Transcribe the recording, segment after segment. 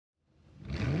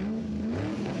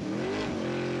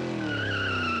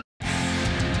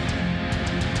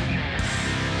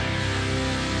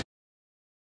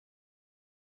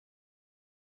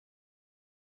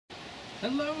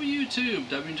Hello YouTube,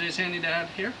 W&J's Handy Dad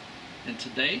here, and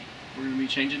today we're going to be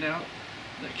changing out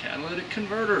the catalytic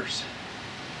converters.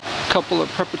 A couple of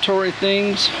preparatory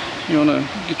things. You want to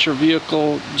get your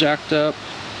vehicle jacked up.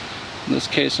 In this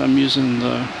case I'm using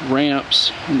the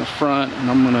ramps in the front, and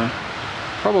I'm going to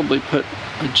probably put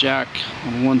a jack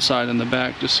on one side and the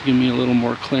back just to give me a little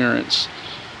more clearance.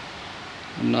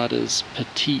 I'm not as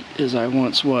petite as I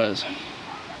once was.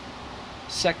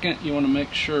 Second, you want to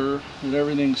make sure that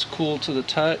everything's cool to the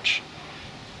touch.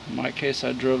 In my case,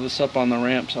 I drove this up on the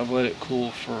ramps. I've let it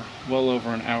cool for well over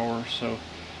an hour, so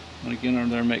I'm going to get under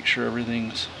there and make sure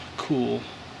everything's cool,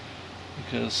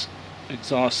 because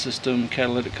exhaust system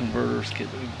catalytic converters get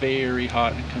very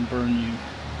hot and can burn you.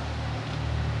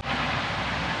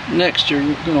 Next, you're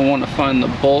going to want to find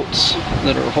the bolts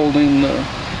that are holding the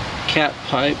cat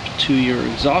pipe to your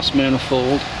exhaust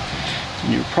manifold.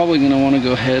 And you're probably going to want to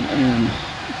go ahead and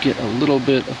get a little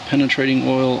bit of penetrating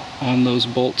oil on those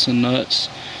bolts and nuts,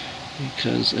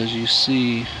 because as you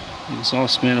see,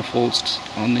 exhaust manifolds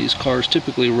on these cars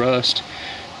typically rust,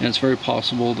 and it's very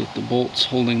possible that the bolts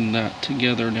holding that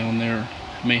together down there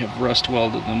may have rust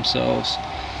welded themselves.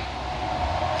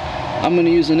 I'm going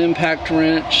to use an impact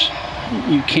wrench.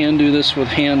 You can do this with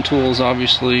hand tools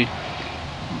obviously,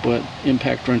 but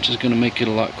impact wrench is going to make it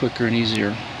a lot quicker and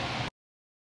easier.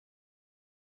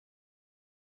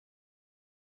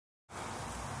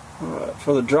 Alright,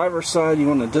 for the driver's side, you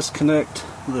want to disconnect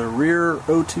the rear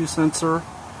O2 sensor,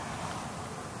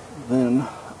 then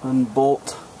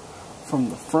unbolt from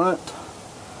the front.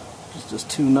 There's just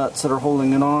two nuts that are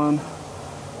holding it on.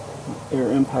 The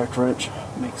air impact wrench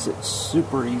makes it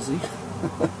super easy.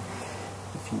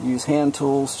 If you use hand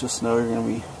tools, just know you're going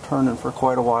to be turning for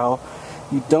quite a while.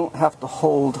 You don't have to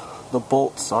hold the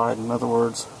bolt side, in other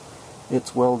words,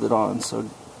 it's welded on, so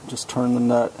just turn the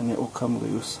nut and it will come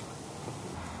loose.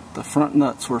 The front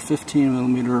nuts were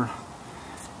 15mm.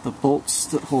 The bolts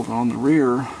that hold on the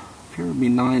rear appear to be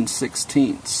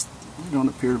 9/16. They don't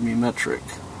appear to be metric.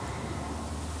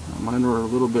 Mine were a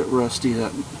little bit rusty.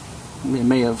 That they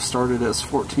may have started as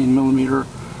 14mm,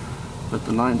 but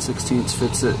the 9/16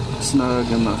 fits it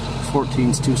snug, and the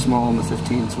 14's too small and the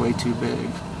 15's way too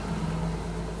big.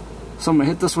 So I'm going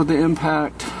to hit this with the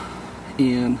impact,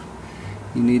 and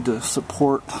you need to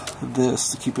support this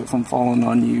to keep it from falling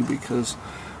on you, because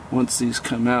once these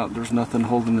come out, there's nothing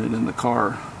holding it in the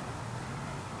car.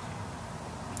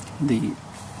 The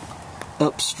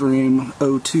upstream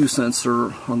O2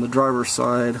 sensor on the driver's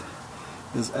side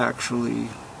is actually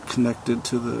connected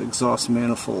to the exhaust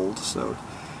manifold, so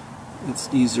it's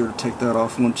easier to take that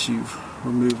off once you've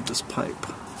removed this pipe.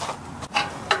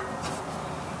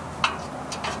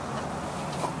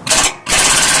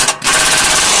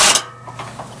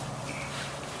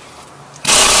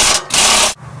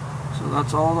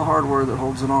 That's all the hardware that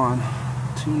holds it on.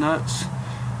 Two nuts,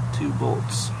 two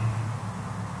bolts.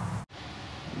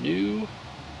 New,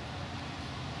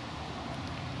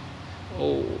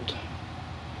 old.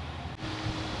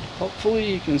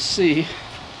 Hopefully you can see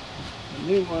the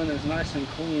new one is nice and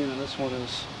clean, and this one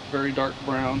is very dark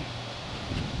brown.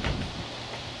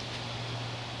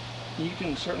 You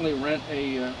can certainly rent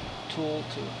a tool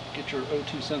to get your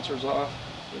O2 sensors off,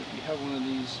 but if you have one of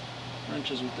these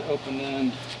wrenches with the open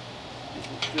end, it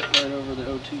will fit right over the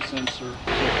O2 sensor.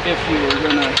 So if you were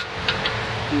going to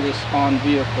do this on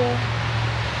vehicle,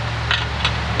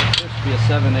 it's supposed to be a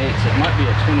 7/8. It might be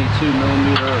a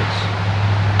 22mm.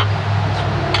 It's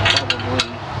probably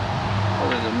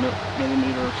the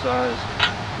millimeter size,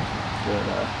 but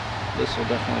this will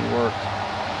definitely work.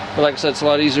 But like I said, it's a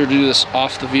lot easier to do this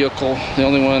off the vehicle. The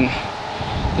only one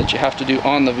that you have to do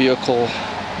on the vehicle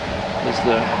is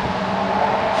the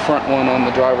front one on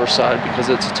the driver's side, because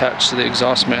it's attached to the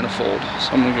exhaust manifold. So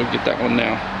I'm going to go get that one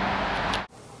now.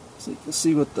 So you can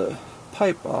see with the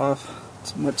pipe off,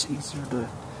 it's much easier to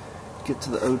get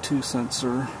to the O2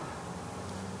 sensor.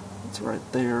 It's right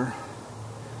there.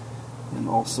 And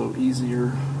also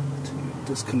easier to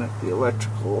disconnect the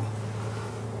electrical.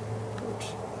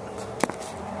 It's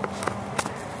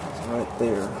right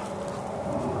there.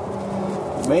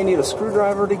 You may need a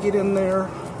screwdriver to get in there,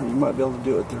 or you might be able to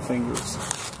do it with your fingers.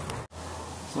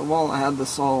 So while I had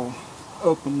this all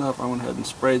opened up, I went ahead and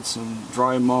sprayed some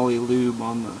dry moly lube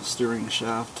on the steering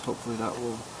shaft. Hopefully that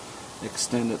will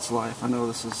extend its life. I know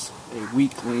this is a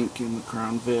weak link in the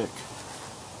Crown Vic.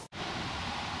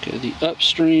 Okay, the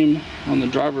upstream on the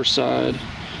driver's side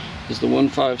is the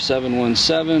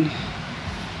 15717.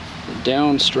 The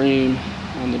downstream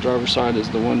on the driver's side is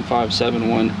the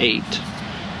 15718.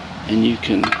 And you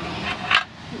can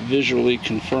visually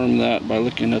confirm that by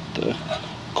looking at the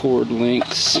cord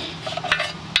links.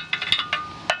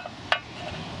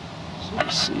 So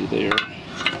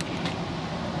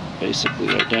basically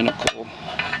identical.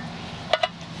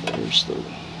 There's the,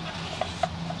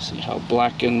 see how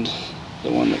blackened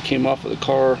the one that came off of the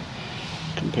car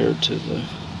compared to the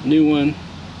new one.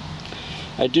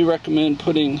 I do recommend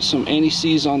putting some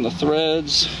anti-seize on the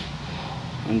threads.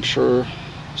 I'm sure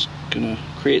it's gonna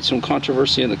create some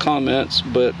controversy in the comments,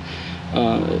 but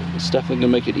it's definitely gonna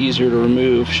make it easier to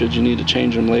remove should you need to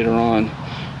change them later on.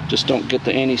 Just don't get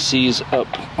the anti-seize up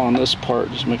on this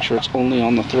part, just make sure it's only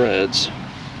on the threads.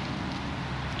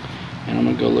 And I'm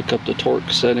gonna go look up the torque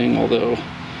setting, although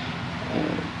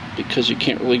because you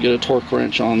can't really get a torque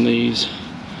wrench on these,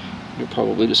 you're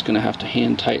probably just gonna have to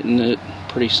hand tighten it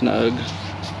pretty snug.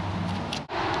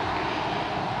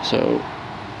 So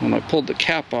when I pulled the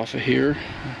cap off of here,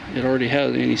 it already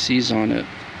had anti-seize on it,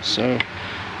 so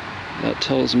that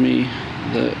tells me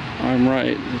that I'm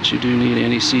right, that you do need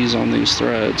anti-seize on these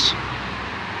threads.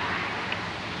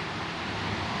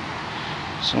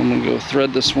 So I'm going to go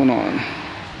thread this one on.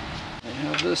 I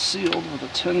have this sealed with a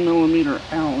 10mm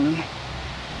Allen.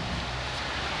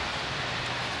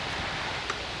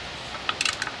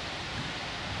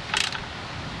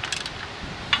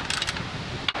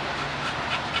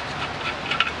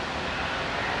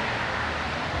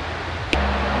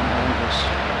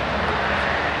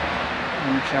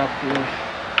 Uncap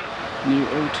the new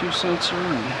O2 sensor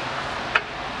and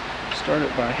start it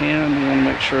by hand. You want to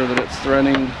make sure that it's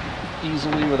threading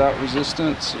easily without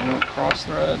resistance, so you don't cross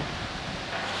thread.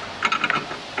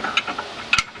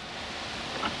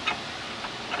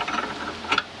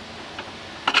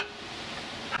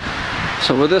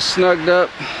 So with this snugged up,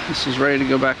 this is ready to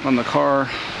go back on the car.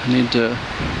 I need to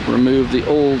remove the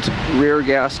old rear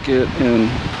gasket and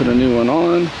put a new one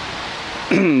on.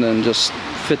 And then just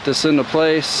fit this into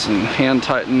place and hand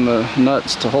tighten the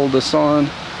nuts to hold this on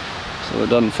so it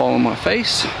doesn't fall on my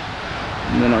face.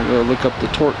 And then I'll go look up the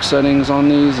torque settings on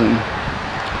these and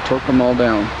torque them all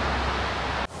down.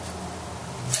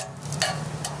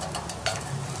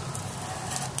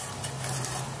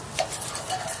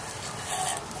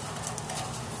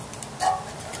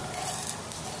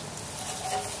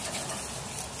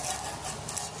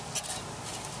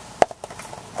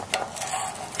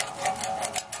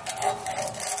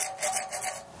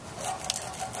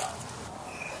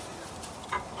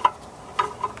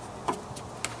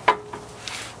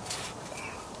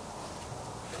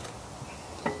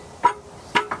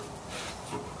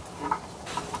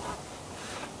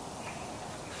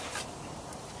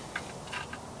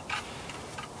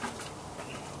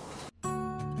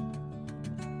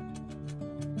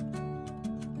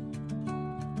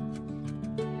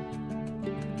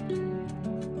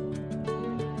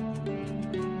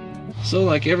 So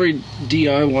like every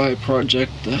DIY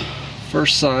project, the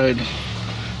first side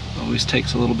always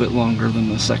takes a little bit longer than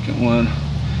the second one.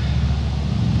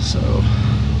 So,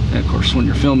 and of course when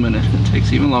you're filming it, it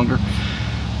takes even longer.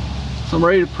 So I'm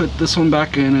ready to put this one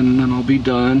back in and then I'll be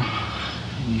done.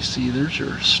 And you see there's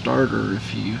your starter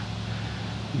if you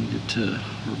needed to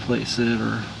replace it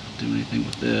or do anything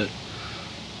with it.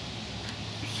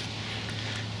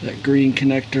 That green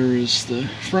connector is the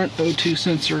front O2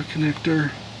 sensor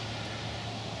connector.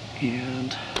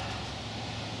 And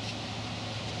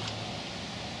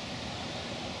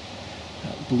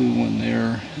that blue one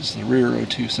there is the rear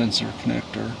O2 sensor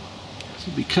connector.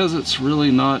 So because it's really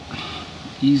not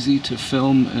easy to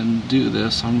film and do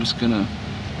this, I'm just going to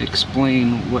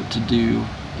explain what to do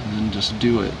and then just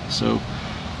do it. So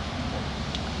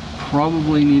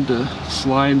probably need to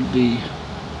slide the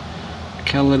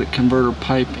catalytic converter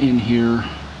pipe in here,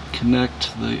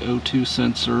 connect the O2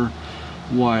 sensor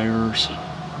wires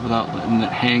without letting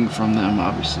it hang from them,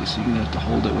 obviously, so you're going to have to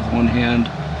hold it with one hand.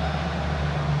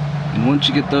 And once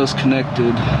you get those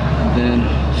connected,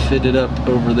 then fit it up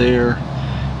over there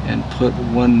and put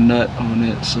one nut on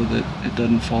it so that it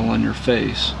doesn't fall on your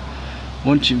face.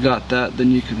 Once you've got that, then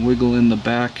you can wiggle in the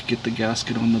back, get the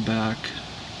gasket on the back,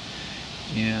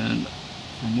 and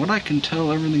from what I can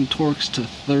tell, everything torques to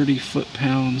 30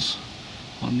 foot-pounds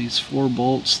on these 4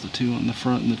 bolts, the 2 on the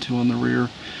front and the 2 on the rear.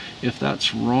 If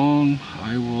that's wrong,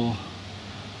 I will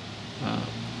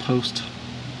post,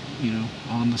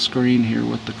 on the screen here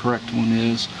what the correct one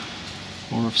is,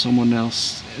 or if someone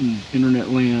else in internet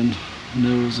land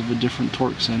knows of a different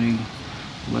torque setting,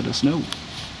 let us know.